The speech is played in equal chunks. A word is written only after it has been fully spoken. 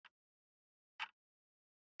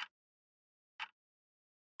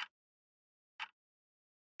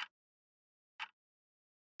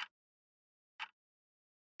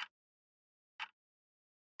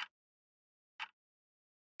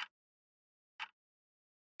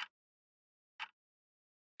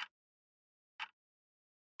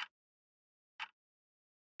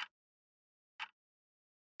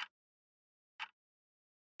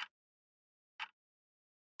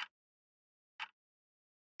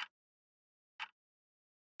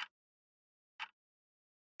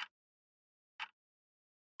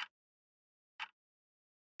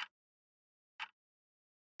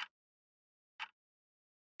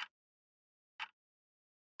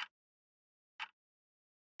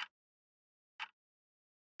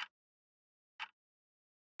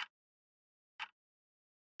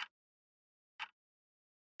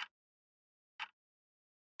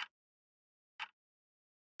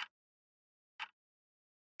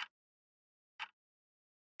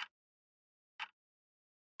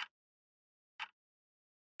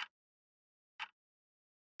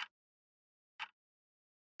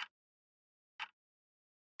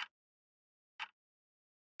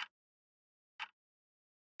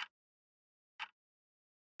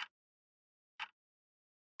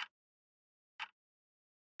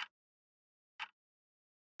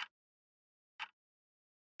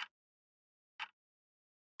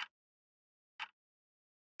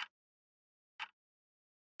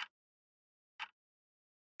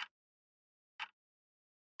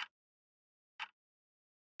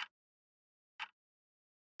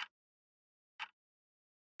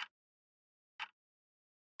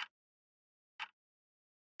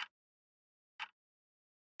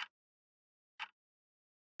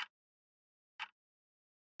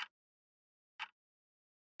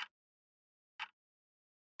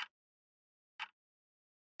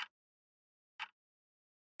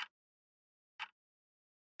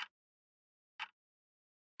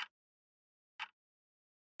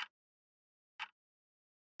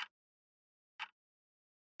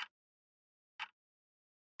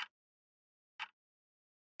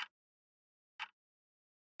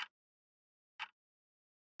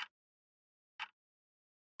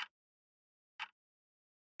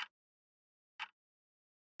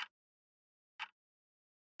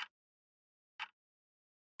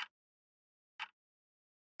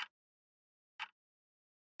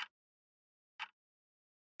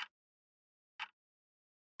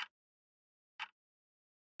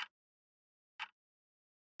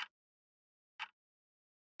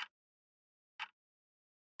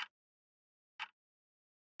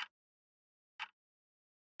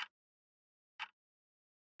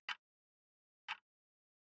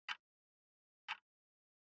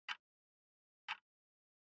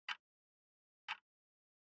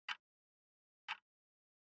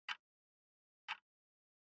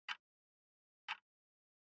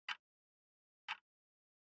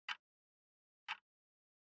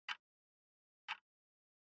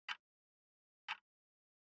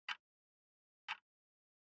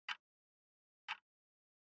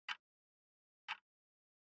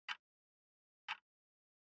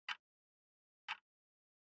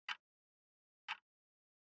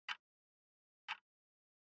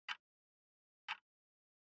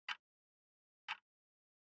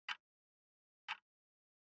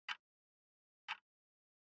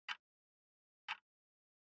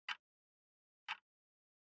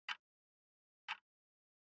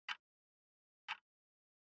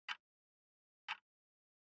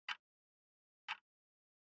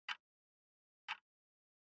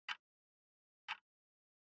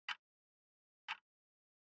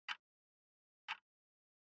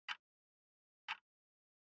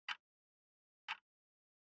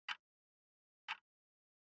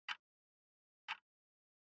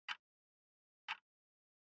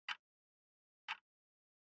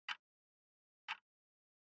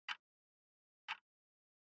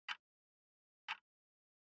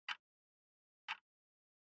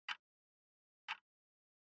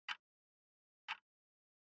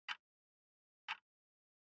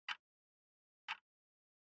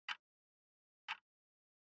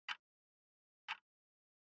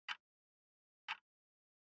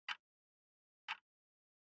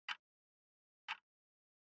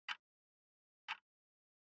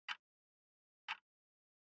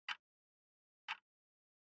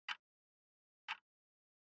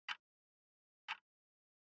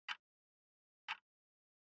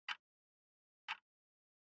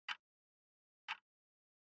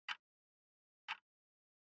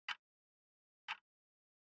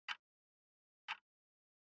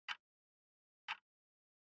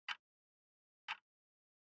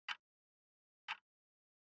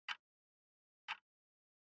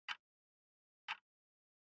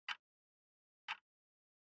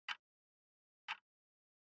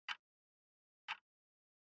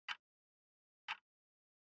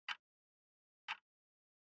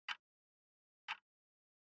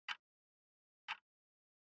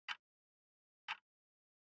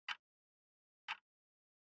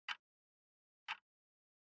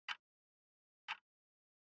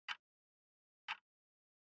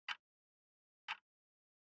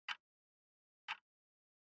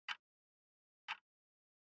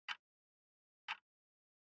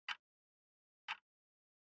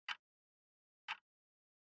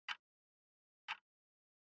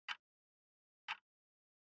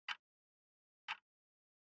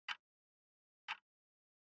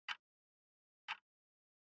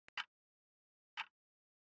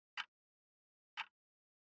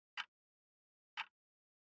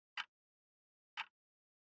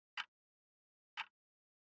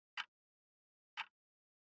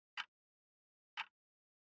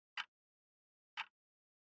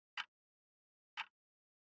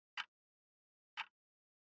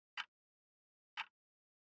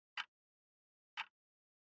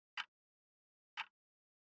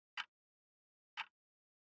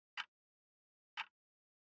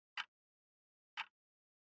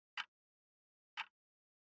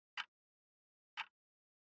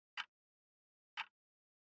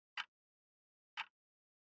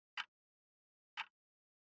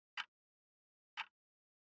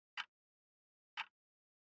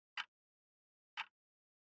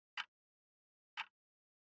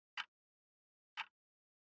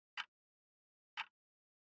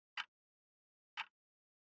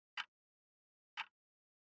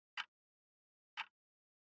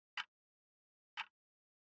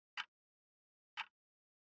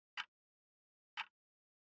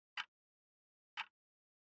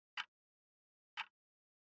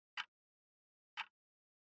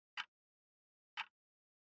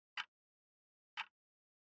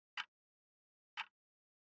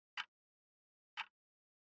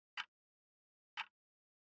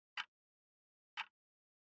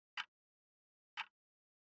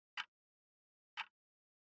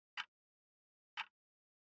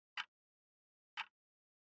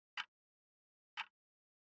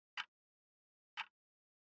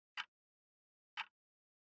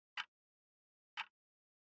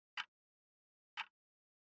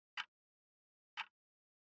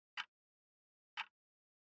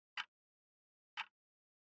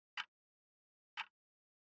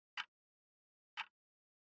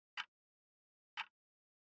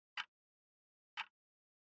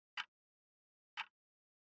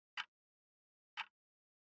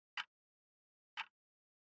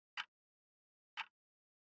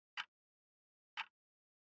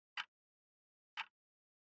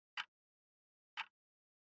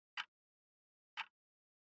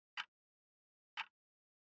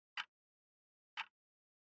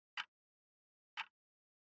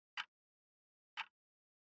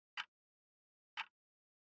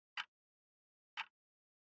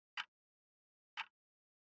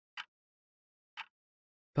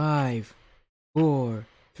5, 4,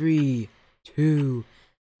 3, 2,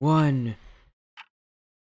 1.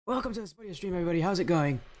 Welcome to this video stream, everybody. How's it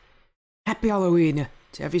going? Happy Halloween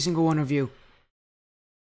to every single one of you.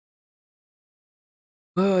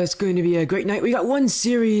 Oh, it's going to be a great night. We got one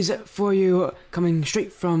series for you coming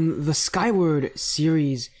straight from the Skyward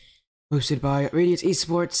series, hosted by Radiant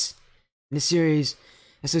Esports. In this series,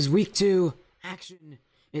 this is week 2 action.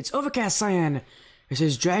 It's Overcast Cyan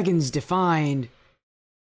versus Dragons Defined.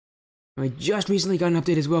 And we just recently got an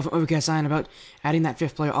update as well from Overcast Cyan about adding that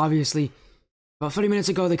 5th player. Obviously, about 30 minutes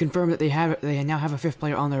ago, they confirmed that they now have a 5th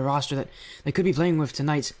player on their roster that they could be playing with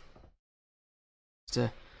tonight. So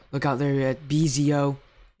look out there at BZO.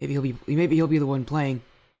 Maybe he'll be the one playing.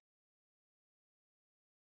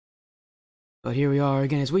 But here we are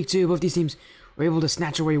again. It's week 2. Both these teams were able to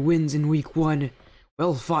snatch away wins in week 1.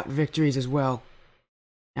 Well fought victories as well.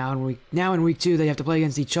 Now in week 2, they have to play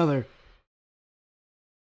against each other.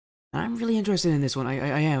 And I'm really interested in this one.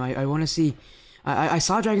 I am. I want to see. I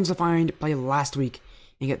saw Dragons Defined play last week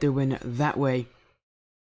and get their win that way,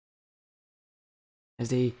 as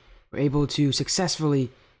they were able to successfully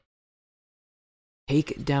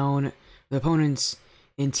take down the opponents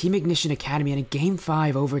in Team Ignition Academy in a Game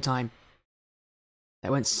 5 overtime.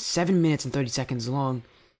 That went 7 minutes and 30 seconds long.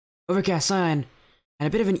 Overcast Cyan had a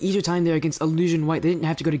bit of an easier time there against Illusion White. They didn't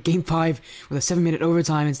have to go to Game 5 with a 7-minute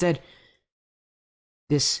overtime. Instead,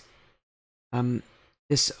 this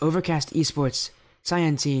Overcast Esports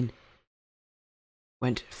Cyan team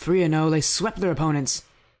went 3-0. They swept their opponents to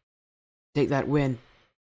take that win.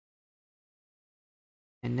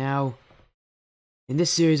 And now, in this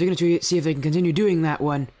series, they're going to see if they can continue doing that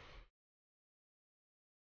one.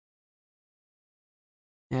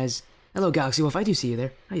 Hello Galaxy Wolf, I do see you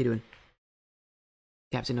there. How you doing?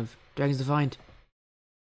 Captain of Dragons Defined.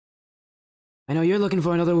 I know you're looking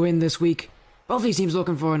for another win this week. Both these teams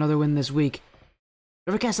looking for another win this week.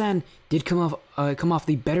 Overcast Cyan did come off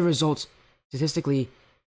the better results statistically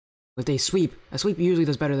with a sweep. A sweep usually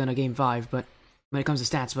does better than a Game 5, but when it comes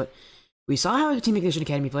to stats. But we saw how Team Ignition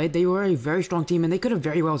Academy played. They were a very strong team, and they could have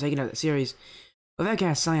very well taken out the series.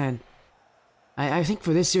 Overcast Cyan, I think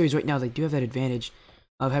for this series right now, they do have that advantage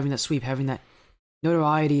of having that sweep, having that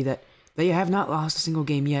notoriety that they have not lost a single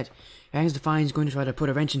game yet. Dragons Defined is going to try to put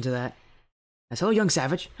a wrench into that. Hello, Young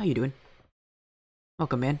Savage. How you doing?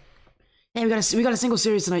 Welcome, man. Hey, we got a single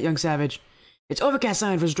series tonight, Young Savage. It's Overcast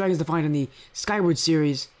Cyan versus Dragons Defined in the Skyward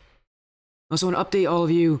series. I also want to update all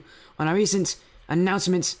of you on our recent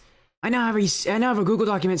announcements. I now have a Google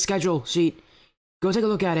document schedule sheet. Go take a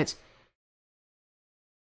look at it.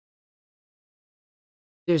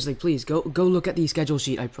 Seriously, please go look at the schedule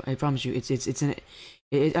sheet. I promise you,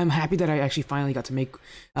 I'm happy that I actually finally got to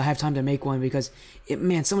have time to make one, because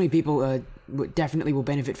man, so many people definitely will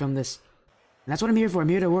benefit from this. And that's what I'm here for. I'm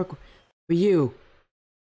here to work for you.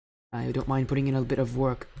 I don't mind putting in a bit of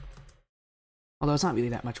work, although it's not really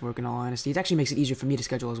that much work in all honesty. It actually makes it easier for me to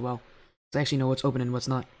schedule as well, because I actually know what's open and what's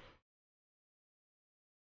not.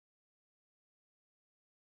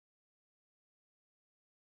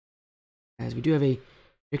 As we do have a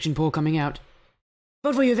prediction poll coming out.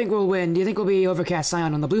 What do you think will win? Do you think will be Overcast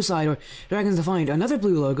Cyan on the blue side, or Dragons Defined? Another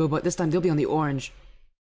blue logo, but this time they'll be on the orange.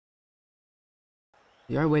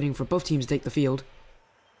 We are waiting for both teams to take the field.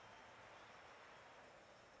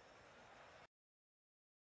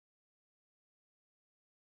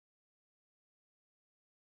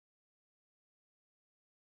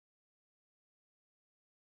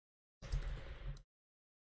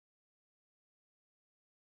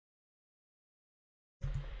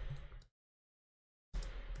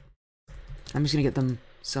 I'm just gonna get them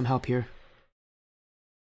some help here.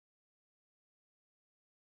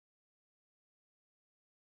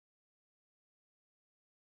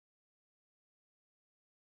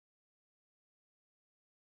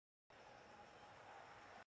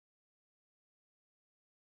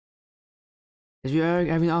 As we are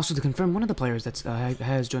having also to confirm one of the players that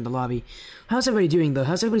has joined the lobby. How's everybody doing though?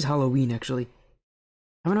 How's everybody's Halloween actually?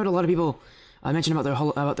 I haven't heard a lot of people mention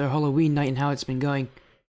about their Halloween night and how it's been going.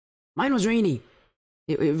 Mine was rainy.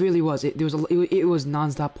 It really was. It was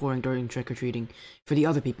non-stop pouring during trick-or-treating. For the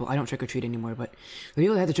other people, I don't trick-or-treat anymore, but the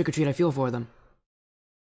people that had to trick-or-treat, I feel for them.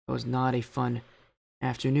 It was not a fun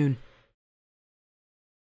afternoon.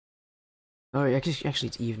 Oh, actually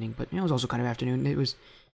it's evening, but it was also kind of afternoon. It was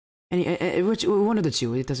which one of the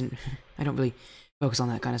two. It doesn't. I don't really focus on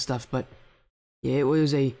that kind of stuff, but yeah, it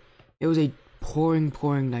was a pouring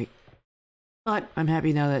night. But I'm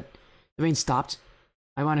happy now that the rain stopped.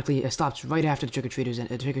 Ironically, it stopped right after the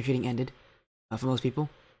trick-or-treating ended, for most people.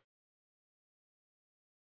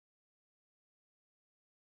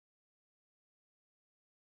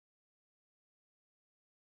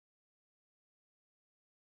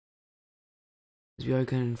 As we are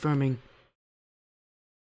confirming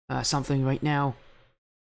something right now.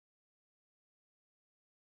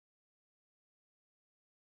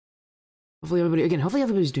 Hopefully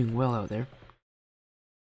everybody's doing well out there.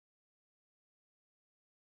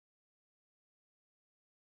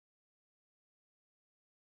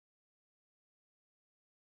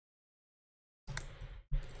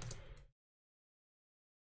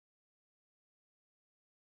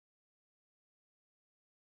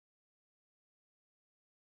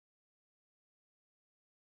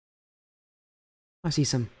 I see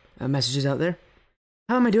some messages out there.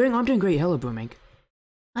 How am I doing? Oh, I'm doing great. Hello, Brewmank.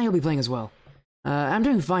 You'll be playing as well. I'm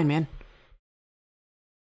doing fine, man.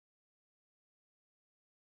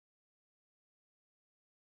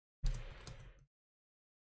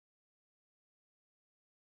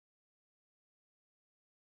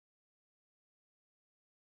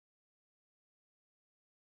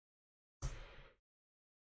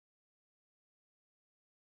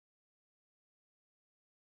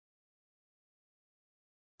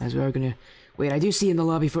 As we are gonna... Wait, I do see in the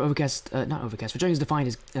lobby for Overcast... not Overcast, for Dragons Defined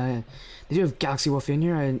is... they do have Galaxy Warfare in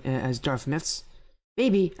here as Darth Myths,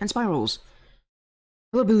 Baby, and Spirals.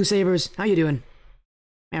 Hello, Blue Sabers. How you doing?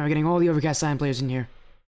 Man, we're getting all the Overcast Cyan players in here.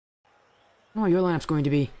 Oh, your lineup's going to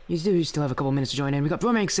be... You do still have a couple minutes to join in. We got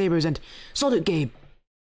Bromank, Sabers, and Soldier Gabe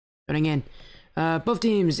joining in. Both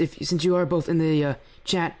teams, since you are both in the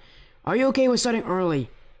chat, are you okay with starting early?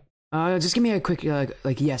 Just give me a quick,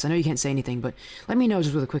 like, yes. I know you can't say anything, but let me know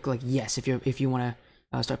just with a quick, like, yes, if you want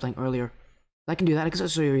to start playing earlier. I can do that. I can start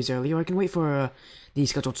series early, or I can wait for the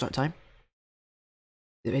scheduled start time.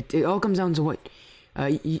 It all comes down to what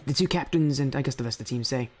the two captains and I guess the rest of the team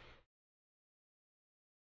say.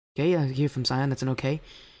 Okay, I hear from Cyan. That's an okay.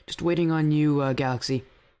 Just waiting on you, Galaxy.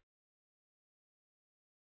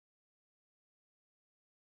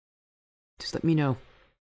 Just let me know.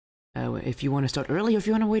 If you want to start early or if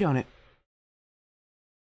you want to wait on it.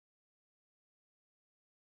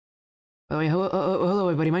 By the way, hello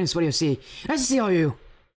everybody, my name is Spodio C. Nice to see all of you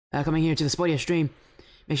coming here to the Spodio stream.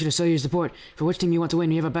 Make sure to show your support for which team you want to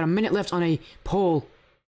win. We have about a minute left on a poll.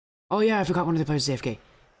 Oh yeah, I forgot one of the players is AFK.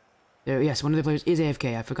 Yes, one of the players is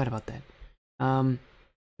AFK. I forgot about that.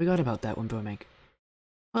 Forgot about that one, Bromank.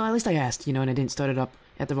 Well, at least I asked, you know, and I didn't start it up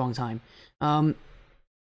at the wrong time.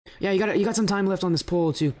 Yeah, you got some time left on this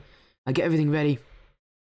poll to get everything ready.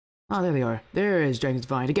 Oh, there they are. There is Dragons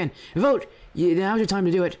Defined. Again, vote! Now's your time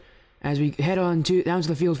to do it. As we head on down to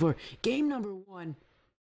the field for game number 1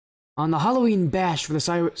 on the Halloween bash for the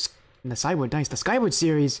Skyward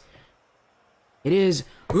series. It is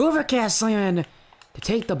Overcast Cyan to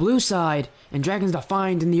take the blue side and Dragons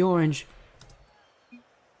Defined in the orange.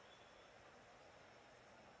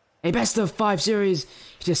 A best of 5 series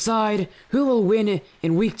to decide who will win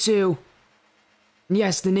in week 2.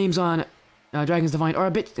 Yes, the names on Dragons Defined are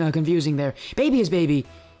a bit confusing there. Baby is Baby.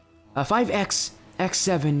 5x,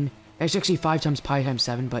 x7. It's actually 5 times pi times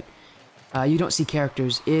 7, but you don't see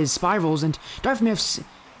characters. Is Spirals, and Darth Myths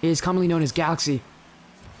is commonly known as Galaxy.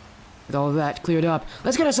 With all of that cleared up,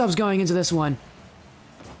 let's get ourselves going into this one.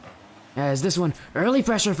 As this one, early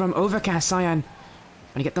pressure from Overcast Cyan.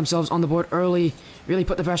 Trying to get themselves on the board early. Really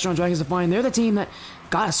put the pressure on Dragons Defined. They're the team that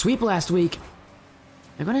got a sweep last week.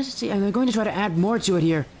 They're going to try to add more to it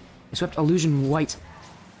here. They swept Illusion White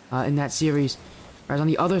in that series. Whereas on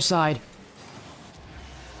the other side,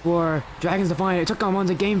 for Dragons Defined, it took on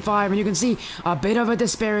to Game 5, and you can see a bit of a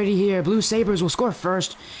disparity here. Blue Sabers will score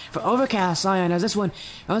first for Overcast Cyan, as this one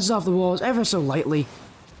bounces off the walls ever so lightly.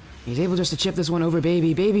 He's able just to chip this one over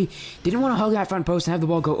Baby. Baby didn't want to hug that front post and have the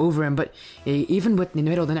ball go over him, but even with the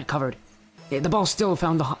middle of the net covered, the ball still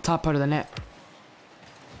found the top part of the net.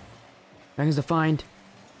 Dragons Defined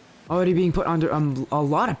already being put under a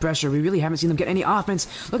lot of pressure. We really haven't seen them get any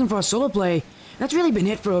offense. Looking for a solo play. That's really been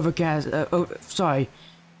it for Overcast.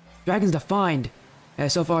 Dragons Defined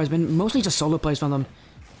so far has been mostly just solo plays from them.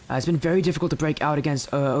 It's been very difficult to break out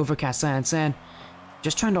against Overcast Cyan. Cyan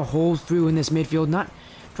just trying to hold through in this midfield, not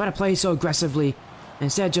trying to play so aggressively.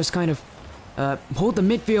 Instead, just kind of hold the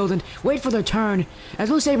midfield and wait for their turn, as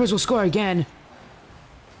Blue Sabers will score again.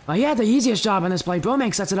 He had the easiest job on this play.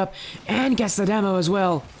 Bromank sets it up and gets the demo as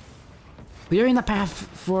well. Clearing the path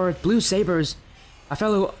for Blue Sabers, a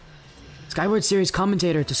fellow Skyward Series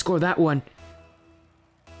commentator, to score that one.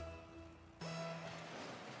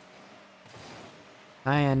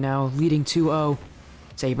 Cyan now leading 2-0.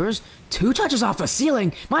 Sabers, 2 touches off the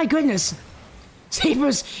ceiling. My goodness.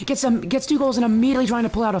 Sabers gets 2 goals and immediately trying to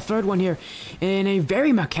pull out a third one here in a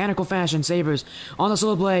very mechanical fashion. Sabers on the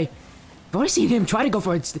solo play. I've only seen him try to go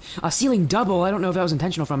for a ceiling double. I don't know if that was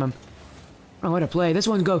intentional from him. Oh, what a play. This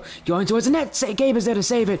one going towards the net. Gabe is there to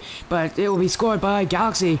save it, but it will be scored by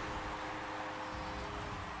Galaxy.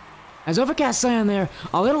 As Overcast Cyan there,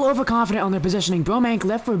 a little overconfident on their positioning. Bromank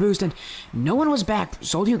left for a boost, and no one was back.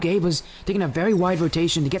 Soldier Gabe was taking a very wide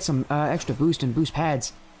rotation to get some extra boost and boost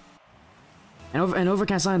pads. And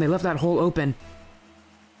Overcast Cyan, they left that hole open.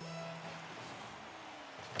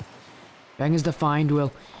 Dragons Defined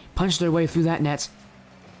will punch their way through that net.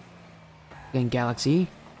 Again, Galaxy.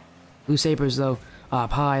 Blue Sabres, though,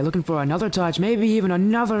 up high, looking for another touch, maybe even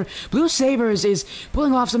another. Blue Sabres is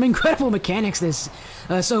pulling off some incredible mechanics this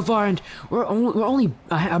so far, and we're only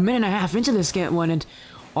a minute and a half into this one, and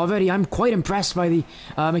already I'm quite impressed by the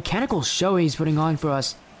mechanical show he's putting on for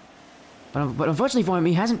us. But unfortunately for him,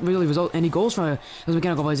 he hasn't really resulted any goals from those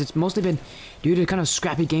mechanical plays. It's mostly been due to kind of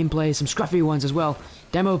scrappy gameplay, some scruffy ones as well.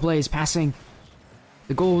 Demo plays, passing,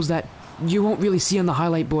 the goals that you won't really see on the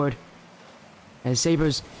highlight board. As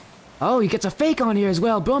Sabres... Oh, he gets a fake on here as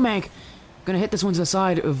well. Bromank gonna hit this one to the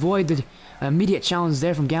side, avoid the immediate challenge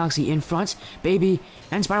there from Galaxy in front. Baby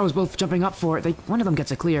and Spiral's both jumping up for it. One of them gets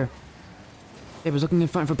a clear. Sabres looking in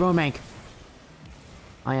front for Bromank.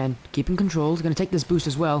 Cyan keeping control. He's gonna take this boost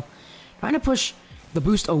as well. Trying to push the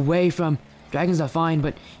boost away from Dragons Defined,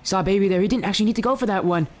 but he saw Baby there. He didn't actually need to go for that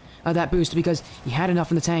one, that boost, because he had enough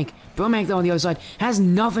in the tank. Bromank, though, on the other side, has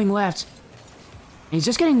nothing left. He's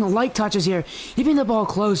just getting light touches here, keeping the ball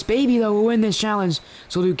close. Baby, though, will win this challenge.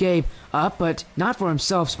 So do Gabe up, but not for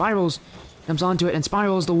himself. Spirals comes onto it, and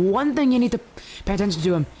Spirals, the one thing you need to pay attention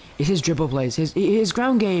to him is his dribble plays. His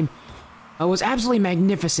ground game was absolutely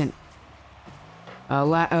magnificent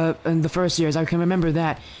in the first years. I can remember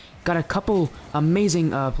that. Got a couple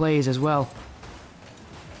amazing plays as well.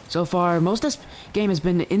 So far, most of this game has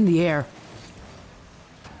been in the air.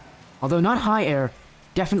 Although not high air,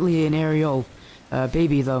 definitely an aerial.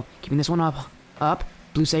 Baby, though, keeping this one up.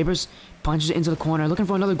 Blue Sabres punches it into the corner. Looking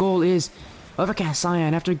for another goal is Overcast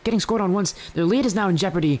Cyan. After getting scored on once, their lead is now in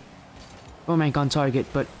jeopardy. Bromank on target,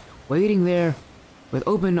 but waiting there with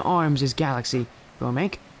open arms is Galaxy.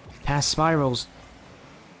 Bromank past Spirals.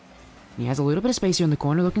 He has a little bit of space here in the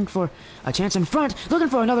corner, looking for a chance in front. Looking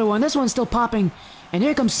for another one. This one's still popping. And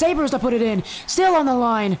here comes Sabres to put it in. Still on the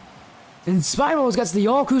line. And Spirals gets the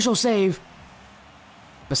all-crucial save.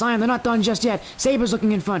 But Cyan, they're not done just yet. Sabres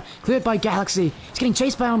looking in front. Cleared by Galaxy. He's getting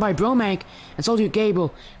chased down by Bromank. And Soldier Gabe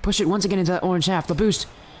will push it once again into that orange half. The boost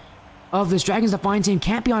of this Dragons Defined team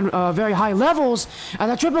can't be on very high levels.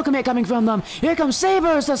 The triple commit coming from them. Here comes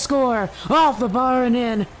Sabres to score. Off the bar and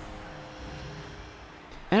in.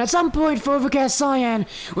 And at some point for Overcast Cyan,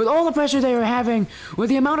 with all the pressure they were having, with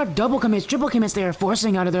the amount of double commits, triple commits they were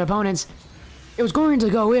forcing out of their opponents, it was going to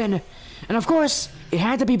go in. And of course, it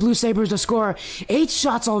had to be Blue Sabres to score. 8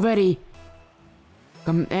 shots already.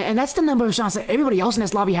 And that's the number of shots that everybody else in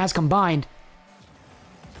this lobby has combined.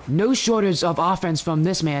 No shortage of offense from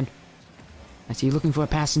this man. I see looking for a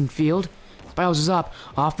pass in field. Spirals is up.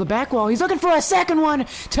 Off the back wall. He's looking for a second one.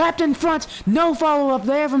 Tapped in front. No follow-up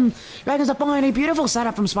there from Dragons Defined. A beautiful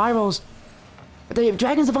setup from Spirals. But the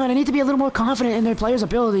Dragons Defined need to be a little more confident in their players'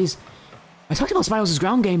 abilities. I talked about Spirals'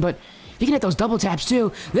 ground game, but he can hit those double taps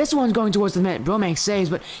too. This one's going towards the net. Bromank saves,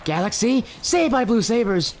 but Galaxy saved by Blue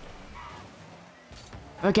Sabres.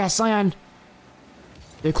 Overcast Cyan.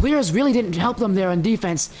 Their clears really didn't help them there on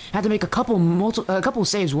defense. Had to make a couple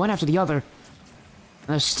saves, one after the other. And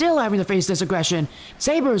they're still having to face this aggression.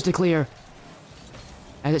 Sabres to clear.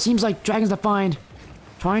 As it seems like Dragons Defined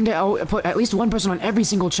trying to put at least one person on every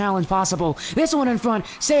single challenge possible. This one in front,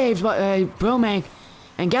 saved by Bromank.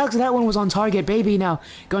 And Galaxy, that one was on target. Baby now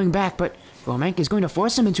going back, but Bromank is going to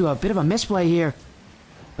force him into a bit of a misplay here.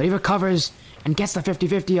 But he recovers and gets the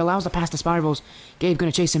 50-50, allows the pass to Spirals. Gabe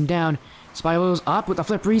going to chase him down. Spirals up with the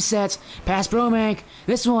flip resets. Past Bromank.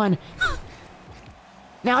 This one.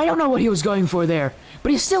 Now, I don't know what he was going for there,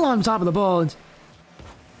 but he's still on top of the ball. And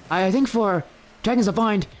I think for Dragons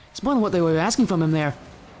Defined, it's more than what they were asking from him there.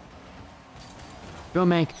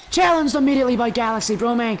 Bromank challenged immediately by Galaxy.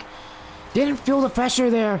 Bromank didn't feel the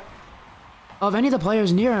pressure there of any of the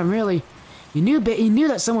players near him, really. He knew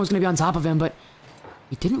that someone was going to be on top of him, but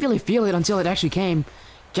he didn't really feel it until it actually came.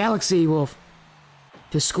 Galaxy will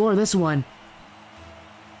to score this one.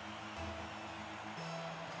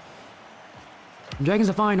 And Dragons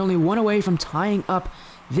Defined only one away from tying up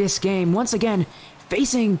this game. Once again,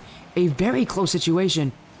 facing a very close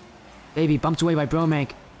situation. Baby bumped away by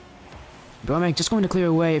Bromank. Bromank just going to clear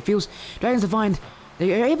away. It feels Dragons Defined,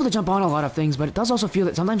 they are able to jump on a lot of things, but it does also feel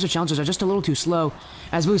that sometimes their challenges are just a little too slow.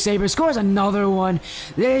 As Blue Sabres scores another one.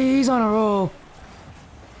 He's on a roll.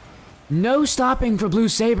 No stopping for Blue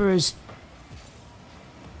Sabres.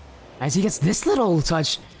 As he gets this little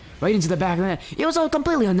touch right into the back of the net. It was a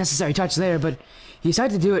completely unnecessary touch there, but he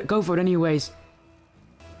decided to do it, go for it anyways.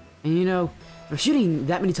 And you know, for shooting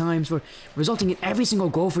that many times, for resulting in every single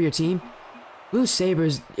goal for your team, Blue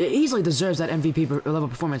Sabres easily deserves that MVP level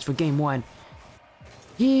performance for Game 1.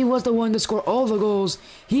 He was the one to score all the goals.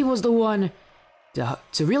 He was the one to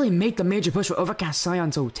really make the major push for Overcast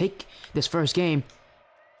Cyan to take this first game.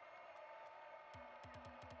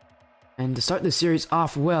 And to start the series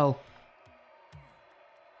off well,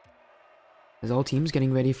 as all teams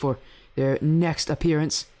getting ready for their next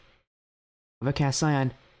appearance. Overcast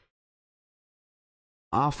Cyan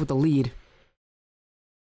off with the lead.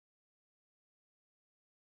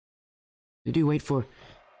 We do wait for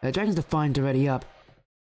Dragons Defiant to ready up.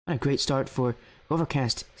 What a great start for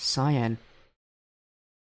Overcast Cyan.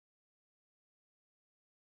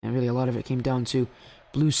 And really a lot of it came down to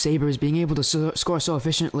Blue Sabres being able to score so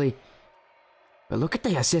efficiently. But look at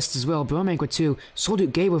the assists as well. Bromank with 2,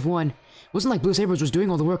 Solduke Gay with 1. It wasn't like Blue Sabres was doing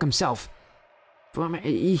all the work himself.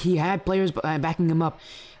 He had players backing him up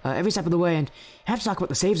every step of the way, and have to talk about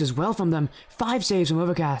the saves as well from them. 5 saves from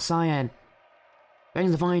Overcast Cyan.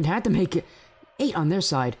 Dragons Defiant had to make 8 on their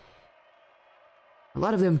side. A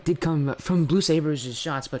lot of them did come from Blue Sabres'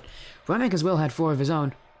 shots, but Bromank as well had 4 of his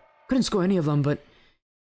own. Couldn't score any of them, but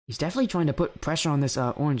he's definitely trying to put pressure on this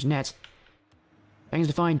orange net. Dragons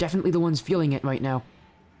Defiant definitely the ones feeling it right now.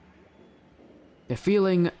 They're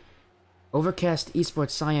feeling Overcast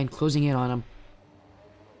Esports Cyan closing in on them.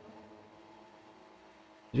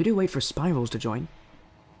 We do wait for Spirals to join.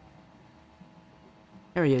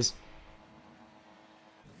 There he is.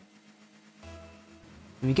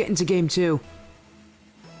 When we get into Game 2,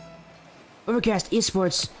 Overcast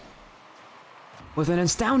Esports with an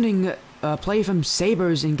astounding play from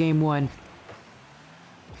Sabres in Game 1.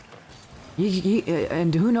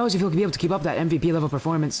 And who knows if he'll be able to keep up that MVP level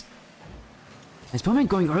performance. As Bowman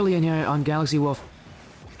going early in here on Galaxy Wolf.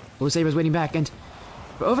 Blue Sabres waiting back, and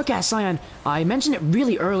for Overcast Cyan, I mentioned it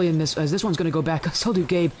really early in this, as this one's going to go back. So do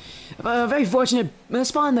Gabe. Very fortunate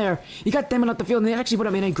spawn there. He got them out the field, and they actually put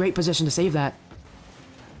him in a great position to save that.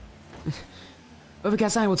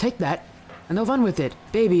 Overcast Cyan will take that, and they'll run with it.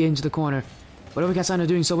 Baby into the corner. But Overcast Cyan are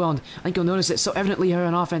doing so well, and I think you'll notice it so evidently here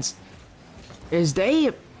on offense, is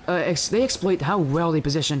they exploit how well they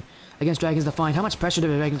position against Dragons Defiant, how much pressure the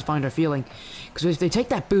Dragons Defiant are feeling. Because if they take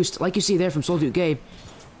that boost, like you see there from Solduke Gabe,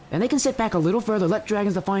 and they can sit back a little further, let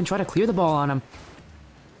Dragons Defiant try to clear the ball on them.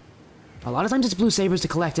 A lot of times it's Blue Sabres to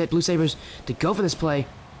collect it, Blue Sabres to go for this play.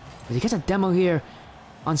 But he gets a demo here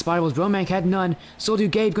on Spirals. Bromank had none.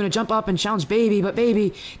 Solduke Gabe going to jump up and challenge Baby, but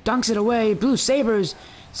Baby dunks it away. Blue Sabres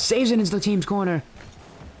saves it into the team's corner.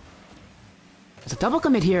 There's a double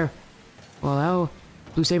commit here. Well, now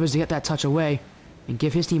Blue Sabres to get that touch away and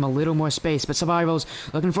give his team a little more space, but Survivals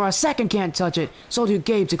looking for a second, can't touch it. Solduke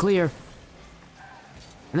Gabe to clear.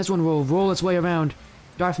 And this one will roll its way around.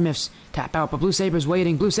 Darth Myths tap out, but Blue Sabres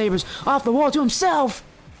waiting. Blue Sabres off the wall to himself!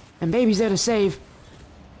 And Baby's there to save.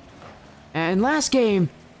 And last game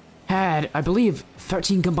had, I believe,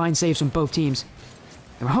 13 combined saves from both teams.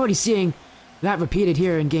 And we're already seeing that repeated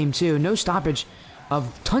here in Game 2. No stoppage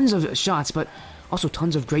of tons of shots, but also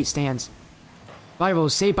tons of great stands.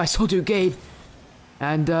 Rivals saved by Solduke Gabe.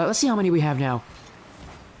 And let's see how many we have now.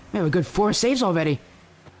 We have a good 4 saves already.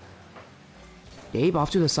 Gabe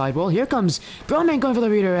off to the sidewall. Here comes Broman going for the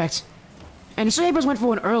redirect. And the Sabres went for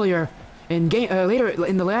one earlier in later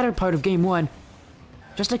in the latter part of Game 1.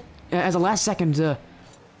 Just as a last second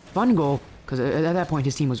fun goal, because at that point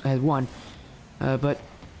his team had won. But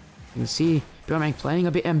you can see Broman playing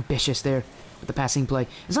a bit ambitious there with the passing play.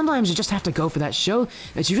 And sometimes you just have to go for that. Show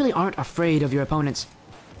that you really aren't afraid of your opponents.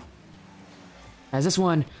 As this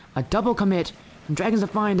one, a double commit from Dragons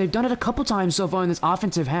Defiant. They've done it a couple times so far in this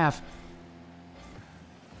offensive half.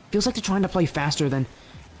 Feels like they're trying to play faster than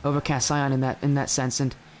Overcast Cyan in that sense,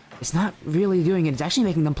 and it's not really doing it. It's actually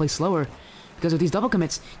making them play slower, because with these double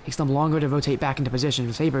commits, it takes them longer to rotate back into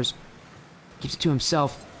position. Sabres keeps it to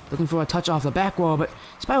himself, looking for a touch off the back wall, but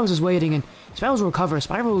Spirals is waiting, and Spirals will recover.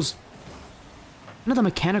 Spirals, another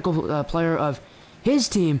mechanical player of his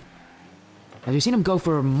team. As we've seen him go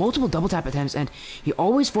for multiple double tap attempts, and he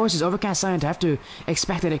always forces Overcast Cyan to have to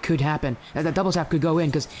expect that it could happen, that that double tap could go in,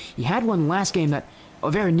 because he had one last game that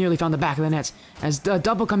very nearly found the back of the nets. As the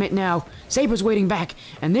double commit now, Sabres waiting back,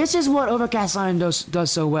 and this is what Overcast Cyan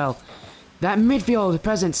does so well. That midfield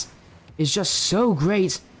presence is just so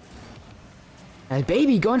great. And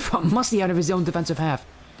Baby going for a musty out of his own defensive half.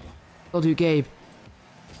 Will do Gabe.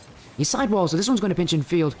 He's sidewall, so this one's going to pinch in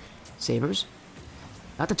field. Sabres.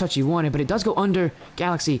 Not the touch he wanted, but it does go under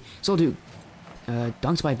Galaxy. Solduke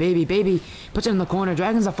dunks by Baby. Baby puts it in the corner.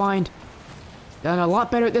 Dragons Defiant Done a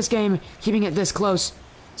lot better at this game, keeping it this close.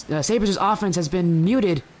 Sabres' offense has been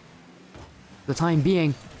muted for the time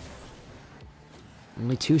being.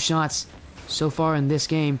 Only 2 shots so far in this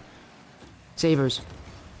game. Sabres.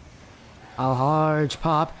 A large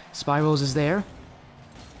pop. Spirals is there.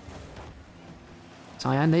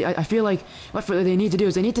 Cyan, I feel like what they need to do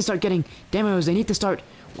is they need to start getting demos. They need to start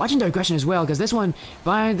watching their aggression as well, because this one,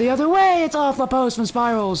 by the other way, it's off the post from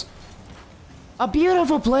Spirals. A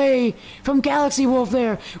beautiful play from Galaxy Wolf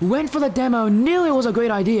there. Went for the demo, knew it was a great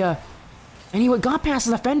idea. And he got past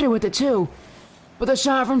the defender with it too. But the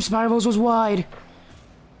shot from Spirals was wide.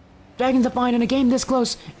 Dragons Defiant in a game this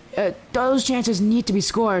close, those chances need to be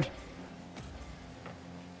scored.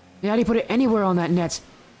 Yeah, he put it anywhere on that net.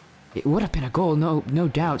 It would have been a goal, no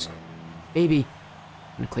doubt. Baby.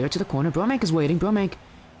 Gonna clear it to the corner. Bromank is waiting. Bromank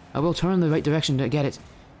will turn in the right direction to get it.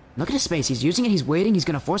 Look at his space. He's using it. He's waiting. He's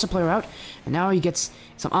gonna force a player out. And now he gets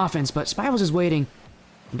some offense, but Spirals is waiting.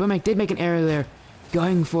 Bromank did make an error there.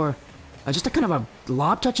 Going for just a kind of a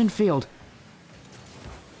lob touch in field.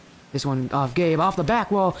 This one off Gabe. Off the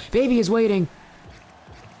back wall. Baby is waiting.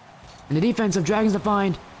 And the defense of Dragons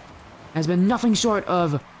Defiant has been nothing short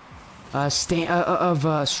of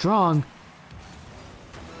strong.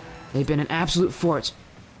 They've been an absolute fort.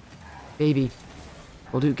 Baby.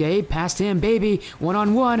 Will do Gabe. Past him. Baby.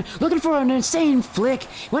 One-on-one. Looking for an insane flick.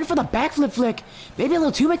 Went for the backflip flick. Maybe a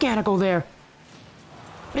little too mechanical there.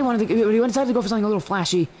 But he decided to go for something a little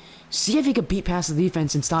flashy. See if he could beat past the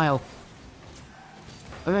defense in style.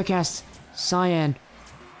 Overcast. Cyan.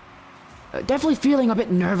 Definitely feeling a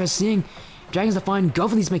bit nervous seeing Dragons Defiant go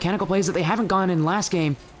for these mechanical plays that they haven't gone in last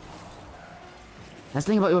game. That's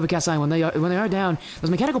the thing about Overcast Cyan. When they are down, those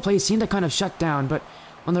mechanical plays seem to kind of shut down. But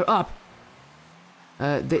when they're up,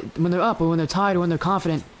 when they're up, or when they're tied, or when they're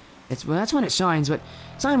confident, that's when it shines. But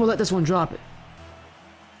Cyan will let this one drop.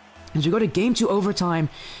 As we go to Game 2 overtime,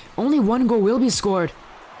 only 1 goal will be scored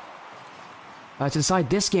to decide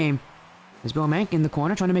this game. There's Bromank in the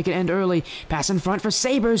corner, trying to make it end early. Pass in front for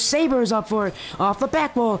Sabres. Sabres up for it. Off the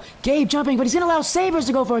back wall. Gabe jumping, but he's going to allow Sabres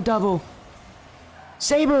to go for a double.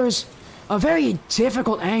 Sabres, a very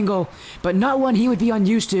difficult angle, but not one he would be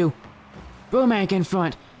unused to. Bromank in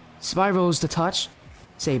front. Spirals to touch.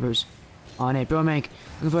 Sabres on it. Bromank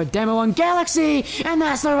looking for a demo on Galaxy, and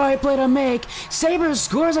that's the right play to make. Sabres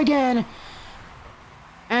scores again.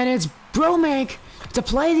 And it's Bromank to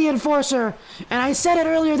play the enforcer. And I said it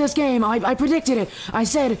earlier this game. I predicted it. I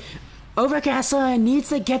said Overcast Cyan needs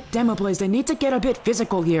to get demo plays. They need to get a bit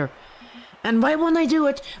physical here. And right when they do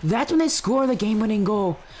it, that's when they score the game-winning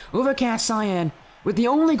goal. Overcast Cyan, with the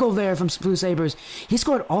only goal there from Blue Sabres. He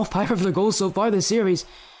scored all 5 of the goals so far this series.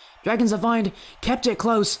 Dragons Defiant kept it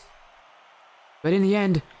close. But in the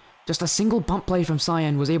end, just a single bump play from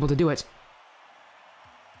Cyan was able to do it.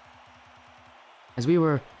 As we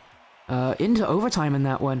were into overtime in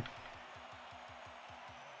that one.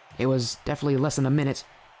 It was definitely less than a minute.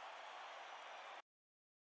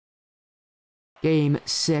 Game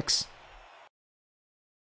 6.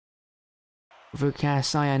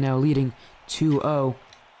 Overcast Cyan now leading 2-0.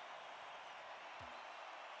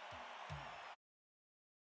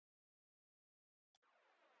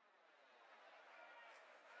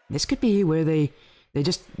 This could be where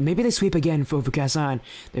maybe they sweep again for Overcast Cyan.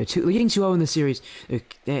 They're leading 2-0 in the series. And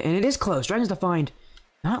it is close. Dragons Defiant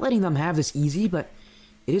not letting them have this easy, but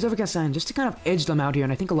it is Overcast Cyan just to kind of edge them out here.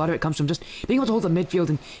 And I think a lot of it comes from just being able to hold the midfield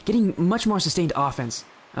and getting much more sustained offense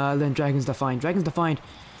than Dragons Defiant. Dragons Defiant,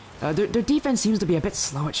 their defense seems to be a bit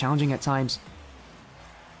slow at challenging at times.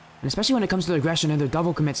 And especially when it comes to their aggression and their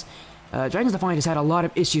double commits. Dragons Defiant has had a lot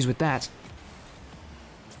of issues with that.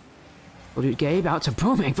 We'll do Gabe out to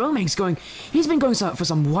Bromank. Bromank's he's been going for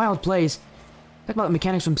some wild plays. Talk about the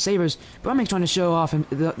mechanics from Sabres. Bromank's trying to show off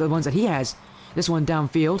the ones that he has. This one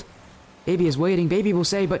downfield. Baby is waiting. Baby will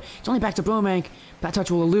save, but it's only back to Bromank. That touch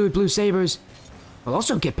will elude Blue Sabres. Will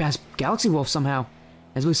also get past Galaxy Wolf somehow.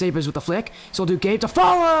 As Blue Sabres with the flick. So we'll do Gabe to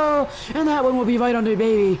follow! And that one will be right under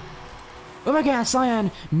Baby. Overcast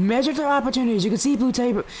Cyan measured their opportunities. You can see Blue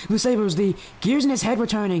Sabres, the gears in his head were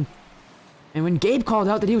turning. And when Gabe called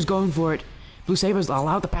out that he was going for it, Blue Sabres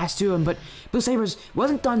allowed the pass to him, but Blue Sabres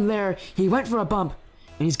wasn't done there. He went for a bump,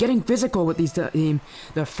 and he's getting physical with these team.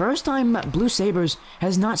 The first time Blue Sabres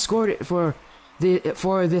has not scored it for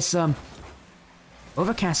this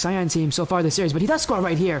Overcast Cyan team so far this series, but he does score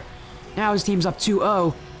right here. Now his team's up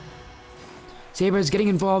 2-0. Sabres getting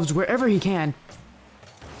involved wherever he can.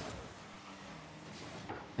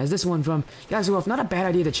 As this one from Galaxy Wolf, not a bad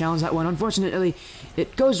idea to challenge that one. Unfortunately,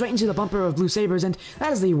 it goes right into the bumper of Blue Sabres, and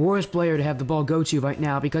that is the worst player to have the ball go to right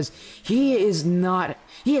now because he is not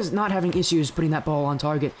having issues putting that ball on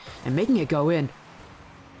target and making it go in.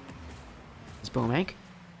 It's Bromank.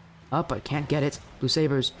 Up, but can't get it. Blue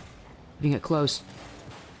Sabres keeping it close.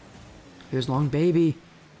 Here's Long Baby.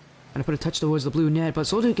 Gonna put a touch towards the blue net, but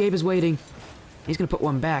Soldier Gabe is waiting. He's gonna put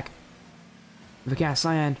one back. Overcast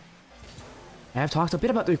Cyan. I have talked a bit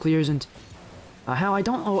about their clears and how I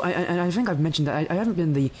don't. I think I've mentioned that I haven't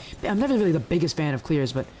been the. I'm never really the biggest fan of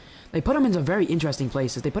clears, but they put them into very interesting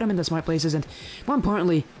places. They put them into smart places, and more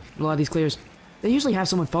importantly, a lot of these clears, they usually have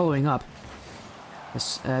someone following up.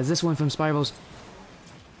 As this one from Spirals,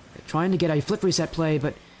 trying to get a flip reset play,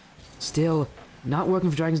 but still not working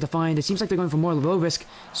for Dragons Defiant. It seems like they're going for more low risk,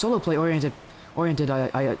 solo play oriented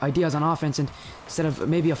ideas on offense, and instead of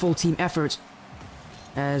maybe a full team effort.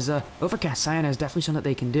 As Overcast Cyan has definitely shown that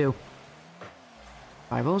they can do.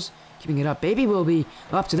 Rivals keeping it up. Baby will be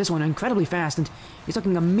up to this one incredibly fast, and he's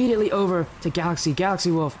looking immediately over to Galaxy.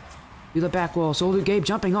 Galaxy Wolf through the back wall. Solduke Gabe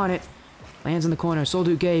jumping on it. Lands in the corner.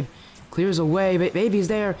 Solduke Gabe clears away. Baby's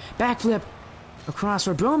there. Backflip across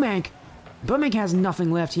for Bromank. Bromank has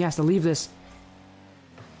nothing left. He has to leave this.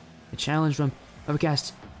 The challenge from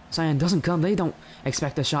Overcast Cyan doesn't come. They don't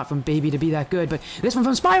expect a shot from Baby to be that good, but this one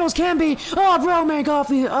from Spirals can be. Oh, Bromank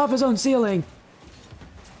off his own ceiling.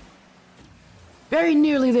 Very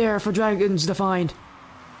nearly there for Dragons Defiant.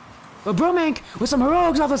 But Bromank with some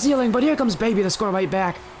heroics off the ceiling, but here comes Baby to score right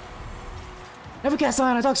back. Overcast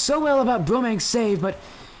Cyan, I talked so well about Bromank's save, but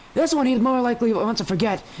this one he'd more likely want to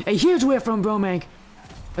forget. A huge whiff from Bromank.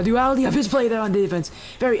 A duality of his play there on defense.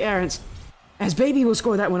 Very errant. As Baby will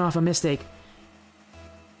score that one off a mistake.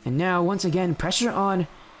 And now, once again, pressure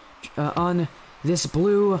on this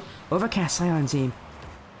blue Overcast Cyan team.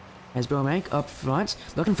 As Bromank up front,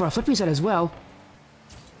 looking for a flip reset as well.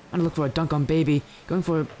 Trying to look for a dunk on Baby. Going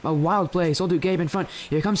for a wild play. Solduke Gabe in front.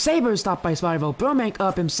 Here comes Sabres, stopped by Spiral. Bromank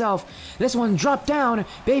up himself. This one dropped down.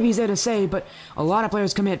 Baby's there to save, but a lot of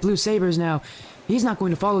players commit Blue Sabres now. He's not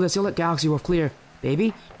going to follow this. He'll let Galaxy Wolf clear.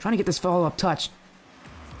 Baby trying to get this follow-up touch.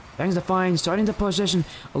 Dragons Defiant starting to position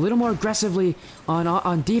a little more aggressively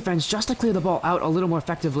on defense just to clear the ball out a little more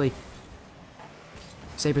effectively.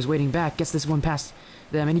 Sabres waiting back, gets this one past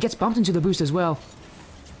them, and he gets bumped into the boost as well.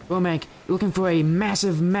 Bromank looking for a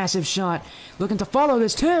massive shot. Looking to follow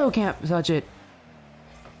this too, can't touch it.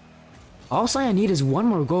 All Cyan need is one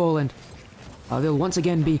more goal, and they'll once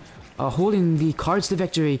again be holding the cards to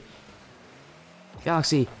victory.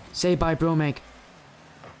 Galaxy, saved by Bromank.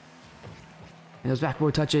 And those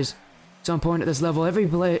backboard touches, so important at this level. Every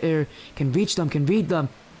player can reach them, can read them.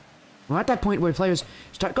 We're at that point where players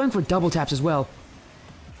start going for double taps as well.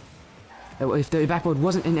 If the backboard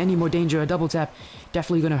wasn't in any more danger, a double tap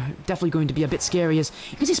definitely going to be a bit scary. As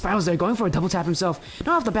you can see, Spirals there going for a double tap himself,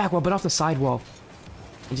 not off the back wall but off the side wall.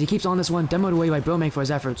 As he keeps on this one, demoed away by Bromank for his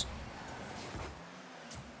efforts.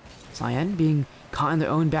 Cyan being caught in their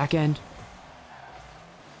own back end.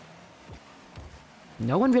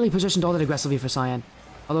 No one really positioned all that aggressively for Cyan.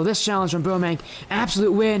 Although this challenge from Bromank,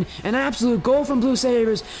 absolute win, an absolute goal from Blue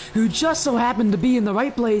Sabres, who just so happened to be in the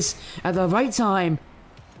right place at the right time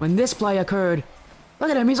when this play occurred. Look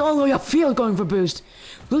at him, he's all the way upfield going for boost.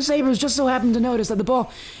 Blue Sabres just so happened to notice that the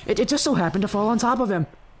ball, it just so happened to fall on top of him.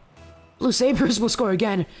 Blue Sabres will score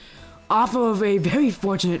again off of a very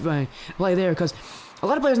fortunate play there, because a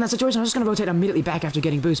lot of players in that situation are just going to rotate immediately back after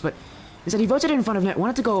getting boost, but instead, he rotated in front of net,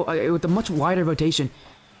 wanted to go with a much wider rotation.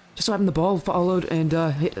 Just so happened the ball followed and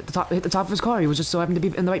hit the top of his car. He was just so happened to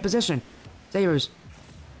be in the right position. Sabres.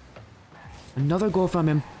 Another goal from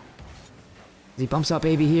him. As he bumps out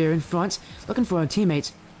Baby here in front, looking for a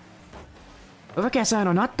teammate. Overcast Cyan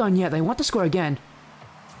are not done yet. They want to score again.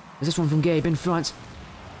 There's this one from Gabe in front.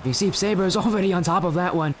 You see Sabres already on top of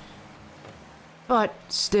that one. But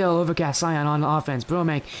still, Overcast Cyan on offense.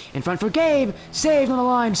 Bromank in front for Gabe. Saved on the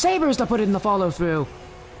line. Sabres to put it in the follow-through.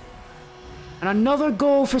 And another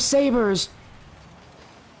goal for Sabres.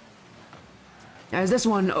 As this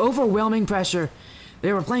one, overwhelming pressure.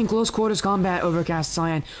 They were playing close quarters combat, Overcast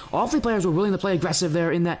Cyan. All three players were willing to play aggressive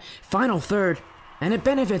there in that final third. And it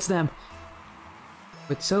benefits them.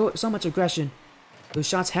 With so much aggression, those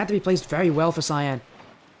shots had to be placed very well for Cyan.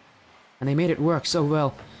 And they made it work so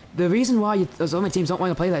well. The reason why so many teams don't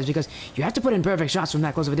want to play that is because you have to put in perfect shots from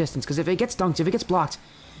that close of a distance, because if it gets dunked, if it gets blocked,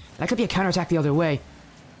 that could be a counterattack the other way.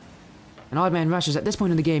 And odd man rushes at this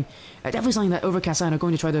point in the game are definitely something that Overcast Cyan are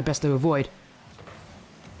going to try their best to avoid.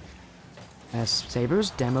 As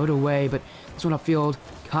Sabres demoed away, but this one upfield,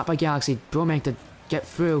 caught by Galaxy. Bromank to get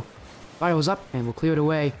through. Spirals up and will clear it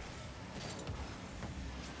away.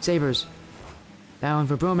 Sabers. Down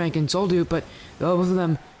for Bromank and Solduke, but both of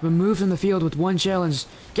them removed from the field with one challenge.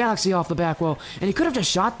 Galaxy off the back wall, and he could have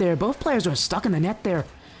just shot there. Both players were stuck in the net there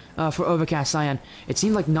for Overcast Cyan. It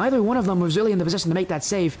seemed like neither one of them was really in the position to make that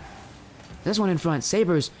save. This one in front,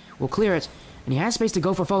 Sabers will clear it, and he has space to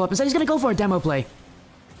go for follow-up. Instead, he's going to go for a demo play.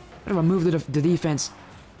 Going to remove the defense.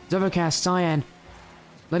 It's Overcast Cyan,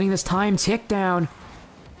 letting this time tick down.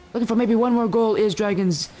 Looking for maybe one more goal is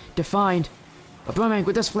Dragons defined. But Bromank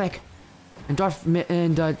with this flick. And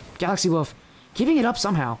Galaxy Wolf keeping it up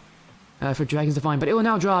somehow for Dragons Defined, but it will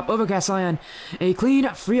now drop. Overcast Cyan, a clean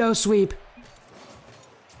Frio sweep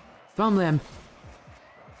from them.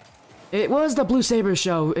 It was the Blue Sabres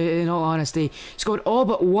show, in all honesty. Scored all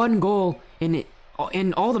but one goal in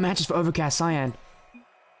all the matches for Overcast Cyan.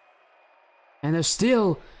 And they're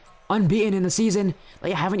still unbeaten in the season.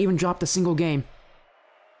 They haven't even dropped a single game.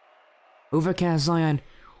 Overcast Cyan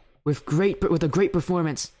with a great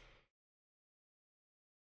performance.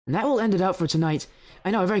 And that will end it out for tonight. I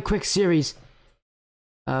know, a very quick series.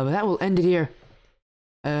 But that will end it here.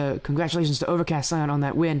 Congratulations to Overcast Cyan on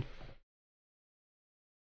that win.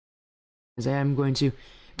 As I am going to,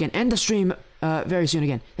 again, end the stream very soon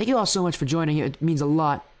again. Thank you all so much for joining. It means a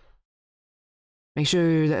lot. Make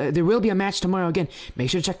sure that there will be a match tomorrow again. Make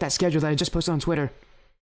sure to check that schedule that I just posted on Twitter.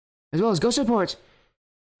 As well as go support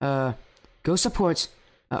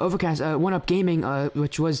Overcast, One Up Gaming,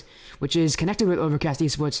 which is connected with Overcast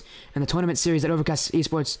Esports, and the tournament series that Overcast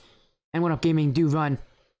Esports and One Up Gaming do run.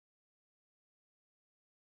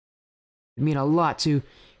 It mean a lot to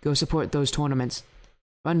go support those tournaments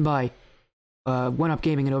run by One Up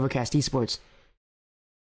Gaming and Overcast Esports,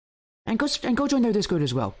 and go join their Discord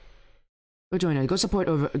as well. Go join it. Go support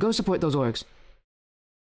those orgs.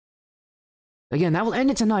 Again, that will end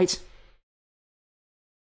it tonight.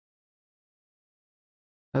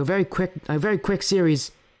 A very quick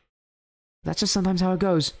series. That's just sometimes how it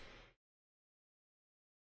goes.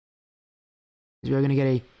 We're gonna get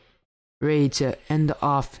a raid to end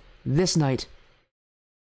off this night.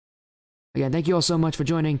 Again, thank you all so much for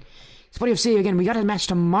joining. Spotty FC, again, we got a match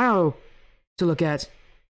tomorrow to look at.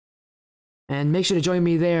 And make sure to join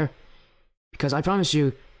me there, because I promise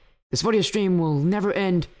you, the Spotty stream will never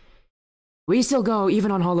end. We still go, even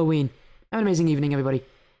on Halloween. Have an amazing evening, everybody.